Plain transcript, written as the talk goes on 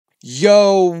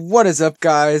Yo, what is up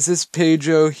guys, it's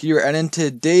Pedro here, and in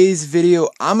today's video,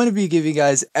 I'm going to be giving you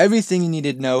guys everything you need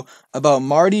to know about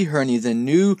Marty Hurney, the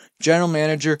new general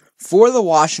manager for the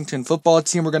Washington football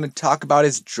team. We're going to talk about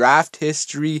his draft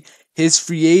history, his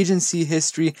free agency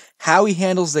history, how he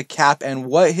handles the cap, and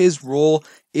what his role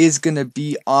is going to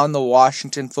be on the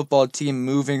Washington football team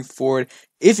moving forward.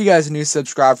 If you guys are new,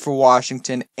 subscribe for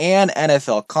Washington and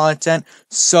NFL content.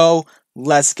 So,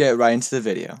 let's get right into the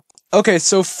video. Okay,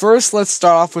 so first let's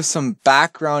start off with some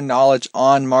background knowledge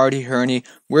on Marty Hurney,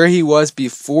 where he was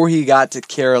before he got to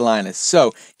Carolina.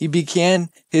 So, he began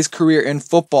his career in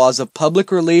football as a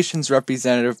public relations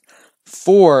representative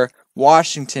for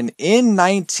Washington in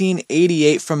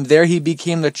 1988. From there, he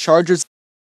became the Chargers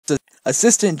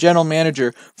assistant general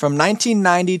manager from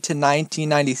 1990 to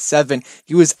 1997.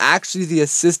 He was actually the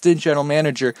assistant general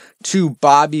manager to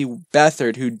Bobby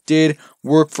Beathard, who did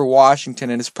work for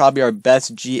Washington and is probably our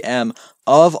best GM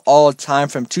of all time.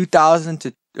 From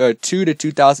 2002 to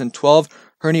 2012,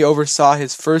 Hurney oversaw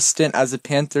his first stint as the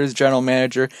Panthers general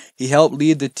manager. He helped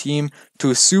lead the team to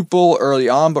a Super Bowl early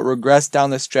on, but regressed down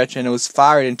the stretch and was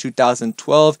fired in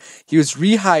 2012. He was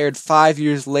rehired 5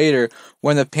 years later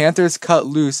when the Panthers cut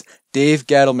loose Dave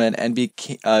Gettleman and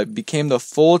became the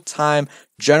full-time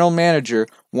general manager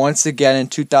once again in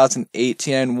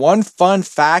 2018. And one fun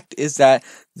fact is that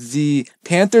the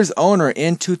Panthers owner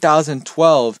in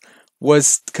 2012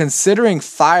 was considering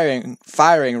firing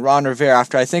Ron Rivera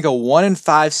after I think a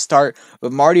 1-5 start,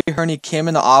 but Marty Hurney came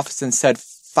in the office and said,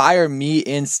 "Fire me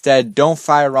instead, don't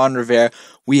fire Ron Rivera.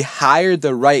 We hired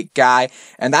the right guy,"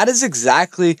 and that is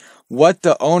exactly what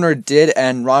the owner did,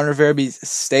 and Ron Rivera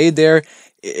stayed there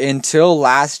until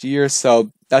last year.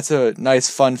 So that's a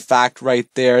nice fun fact right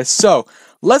there. So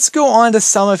let's go on to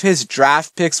some of his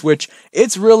draft picks, which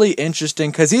it's really interesting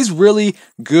because he's really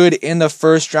good in the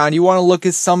first round. You want to look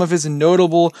at some of his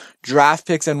notable draft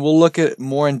picks, and we'll look at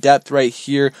more in depth right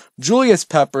here. Julius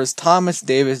Peppers, Thomas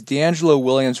Davis, D'Angelo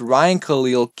Williams, Ryan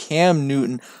Khalil, Cam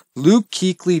Newton, Luke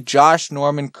Kuechly, Josh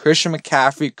Norman, Christian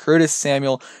McCaffrey, Curtis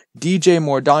Samuel, DJ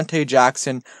Moore, Dante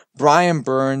Jackson, Brian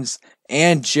Burns,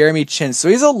 and Jeremy Chin. So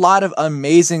he's a lot of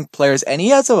amazing players, and he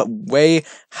has a way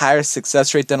higher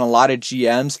success rate than a lot of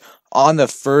GMs on the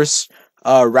first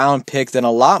round pick than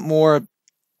a lot more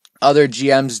other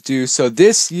GMs do. So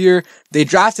this year, they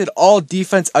drafted all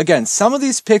defense. Again, some of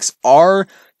these picks are,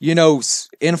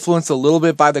 influenced a little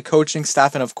bit by the coaching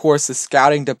staff and, of course, the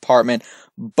scouting department.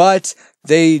 But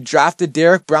they drafted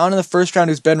Derek Brown in the first round,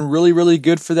 who's been really, really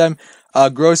good for them.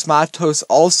 Gross Matos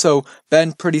also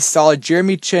been pretty solid.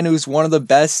 Jeremy Chin, who's one of the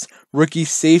best rookie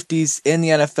safeties in the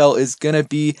NFL, is going to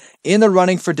be in the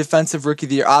running for Defensive Rookie of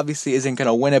the Year. Obviously isn't going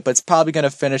to win it, but it's probably going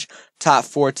to finish top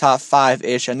 4, top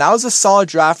 5-ish. And that was a solid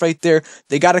draft right there.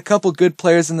 They got a couple good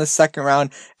players in the second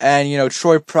round, and,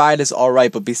 Troy Pride is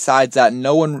alright, but besides that,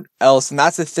 no one else. And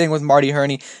that's the thing with Marty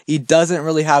Hurney. He doesn't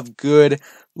really have good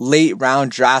late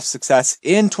round draft success.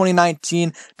 In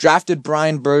 2019, drafted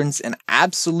Brian Burns, an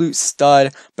absolute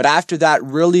stud, but after that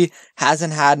really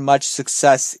hasn't had much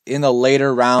success in the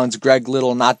later rounds. Greg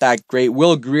Little, not that great.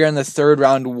 Will Grier in the third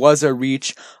round was a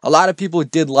reach. A lot of people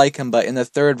did like him, but in the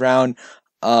third round,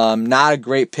 not a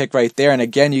great pick right there. And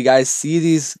again, you guys see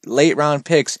these late round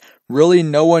picks, really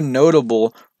no one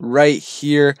notable right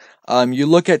here. You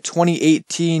look at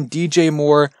 2018, DJ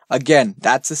Moore, again,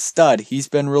 that's a stud. He's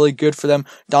been really good for them.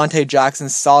 Dante Jackson,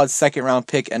 solid second round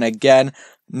pick, and again,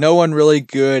 no one really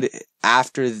good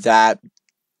after that.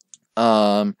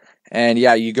 And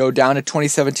yeah, you go down to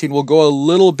 2017. We'll go a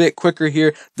little bit quicker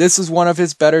here. This is one of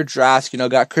his better drafts.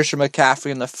 Got Christian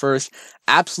McCaffrey in the first,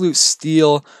 absolute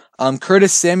steal.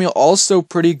 Curtis Samuel also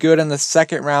pretty good in the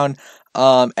second round.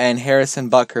 And Harrison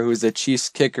Butker, who's the Chiefs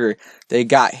kicker, they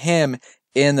got him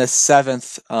in the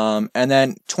 7th. And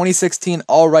then 2016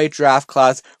 all-right draft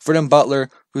class, Freedom Butler,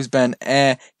 who's been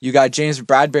You got James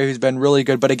Bradbury, who's been really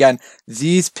good. But again,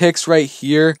 these picks right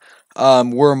here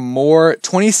were more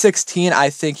 2016. I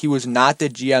think he was not the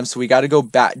GM, so we got to go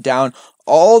back down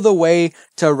all the way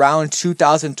to around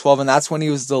 2012, and that's when he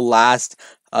was the last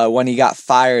when he got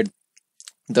fired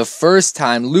the first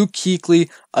time. Luke Kuechly,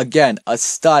 again, a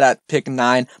stud at pick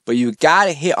 9, but you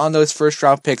gotta hit on those first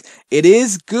round picks. It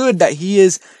is good that he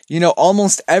is,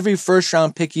 almost every first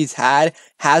round pick he's had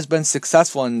has been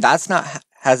successful, and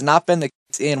has not been the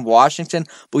case in Washington,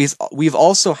 but we've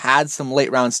also had some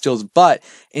late round steals. But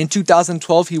in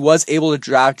 2012, he was able to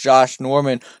draft Josh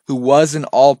Norman, who was an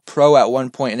all-pro at one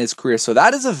point in his career. So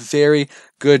that is a very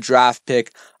good draft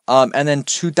pick. And then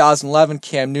 2011,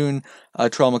 Cam Newton,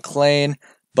 Terrell McLean.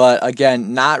 But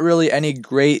again, not really any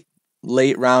great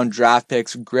late round draft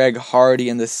picks. Greg Hardy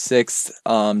in the 6th.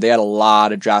 They had a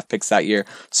lot of draft picks that year.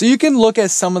 So you can look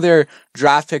at some of their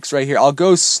draft picks right here. I'll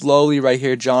go slowly right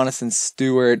here. Jonathan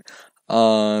Stewart,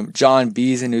 John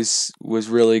Beason, was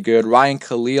really good. Ryan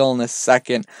Khalil in the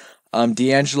 2nd.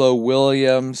 D'Angelo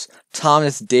Williams,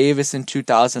 Thomas Davis in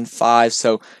 2005.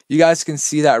 So you guys can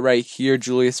see that right here.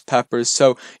 Julius Peppers.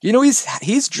 So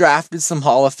he's drafted some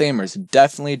Hall of Famers.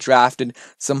 Definitely drafted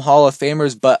some Hall of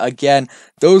Famers. But again,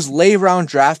 those late round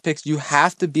draft picks, you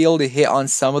have to be able to hit on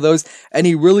some of those, and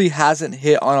he really hasn't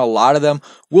hit on a lot of them.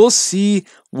 We'll see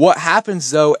what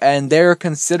happens though, and they're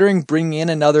considering bringing in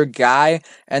another guy,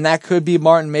 and that could be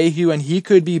Martin Mayhew, and he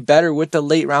could be better with the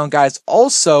late round guys.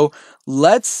 Also,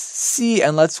 let's see,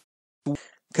 and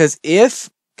because if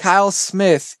Kyle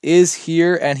Smith is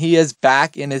here and he is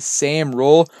back in his same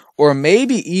role, or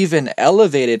maybe even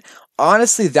elevated,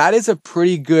 honestly, that is a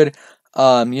pretty good,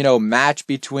 match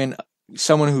between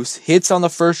someone who hits on the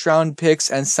first round picks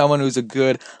and someone who's a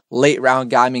good late round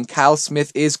guy. I mean, Kyle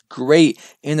Smith is great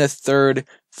in the 3rd,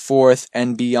 4th,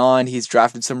 and beyond. He's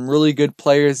drafted some really good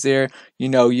players there.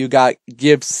 You got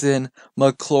Gibson,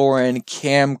 McLaurin,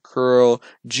 Cam Curl,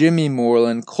 Jimmy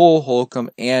Moreland, Cole Holcomb,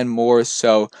 and more.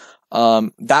 So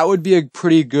that would be a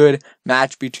pretty good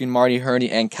match between Marty Hurney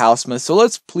and Kyle Smith. So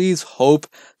let's please hope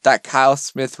that Kyle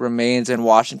Smith remains in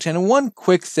Washington. And one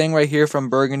quick thing right here from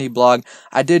Burgundy Blog.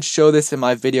 I did show this in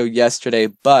my video yesterday,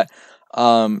 but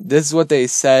this is what they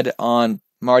said on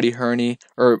Marty Hurney,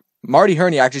 or Marty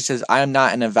Hurney actually says, "I am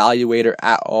not an evaluator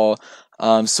at all."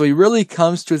 So he really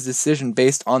comes to his decision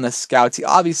based on the scouts. He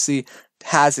obviously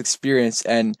has experience,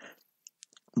 and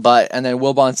then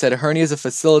Wilbon said, "Hurney is a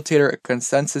facilitator, a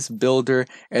consensus builder,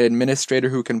 and administrator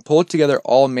who can pull together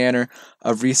all manner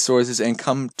of resources and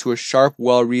come to a sharp,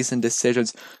 well-reasoned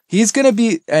decisions." He's going to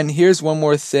be, and here's one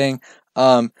more thing,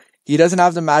 he doesn't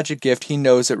have the magic gift. He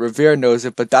knows it. Rivera knows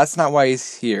it, but that's not why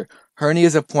he's here. Hurney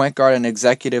is a point guard and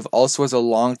executive, also as a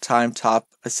long-time top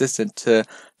assistant to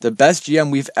the best GM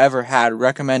we've ever had.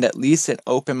 Recommend at least an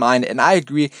open mind, and I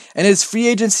agree. And his free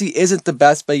agency isn't the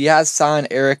best, but he has signed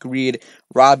Eric Reed,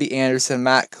 Robbie Anderson,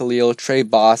 Matt Khalil, Trey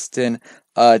Boston,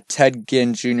 Ted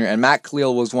Ginn Jr., and Matt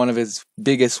Khalil was one of his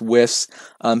biggest whiffs.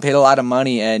 Paid a lot of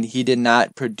money, and he did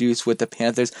not produce with the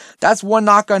Panthers. That's one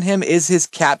knock on him, is his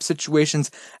cap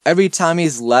situations. Every time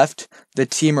he's left the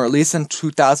team, or at least in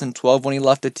 2012 when he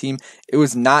left the team, it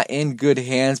was not in good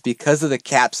hands because of the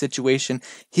cap situation.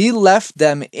 He left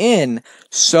them in,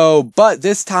 but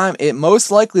this time it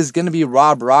most likely is going to be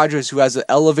Rob Rogers, who has an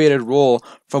elevated role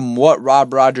from what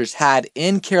Rob Rogers had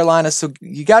in Carolina. So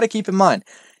you got to keep in mind,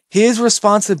 his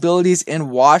responsibilities in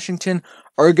Washington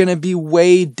are going to be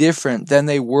way different than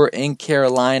they were in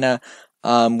Carolina.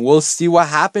 We'll see what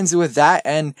happens with that.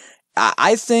 And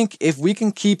I think if we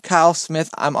can keep Kyle Smith,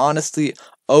 I'm honestly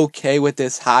okay with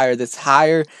this hire. This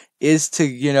hire is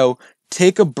to,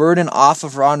 take a burden off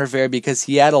of Ron Rivera, because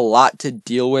he had a lot to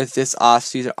deal with this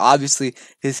offseason. Obviously,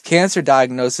 his cancer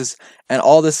diagnosis and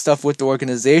all this stuff with the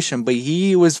organization, but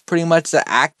he was pretty much the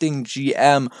acting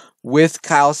GM with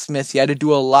Kyle Smith. He had to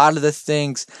do a lot of the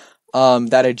things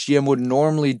that a GM would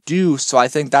normally do. So I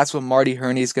think that's what Marty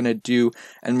Hurney is going to do.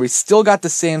 And we still got the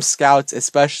same scouts,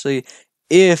 especially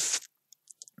if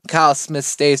Kyle Smith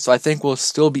stays. So I think we'll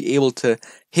still be able to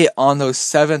hit on those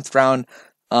 7th round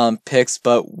picks.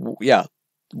 But yeah,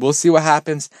 we'll see what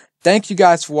happens. Thank you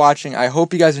guys for watching. I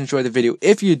hope you guys enjoyed the video.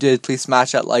 If you did, please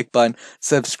smash that like button.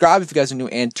 Subscribe if you guys are new,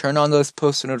 and turn on those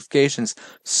post notifications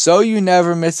so you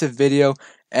never miss a video.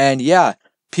 And yeah,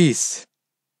 peace.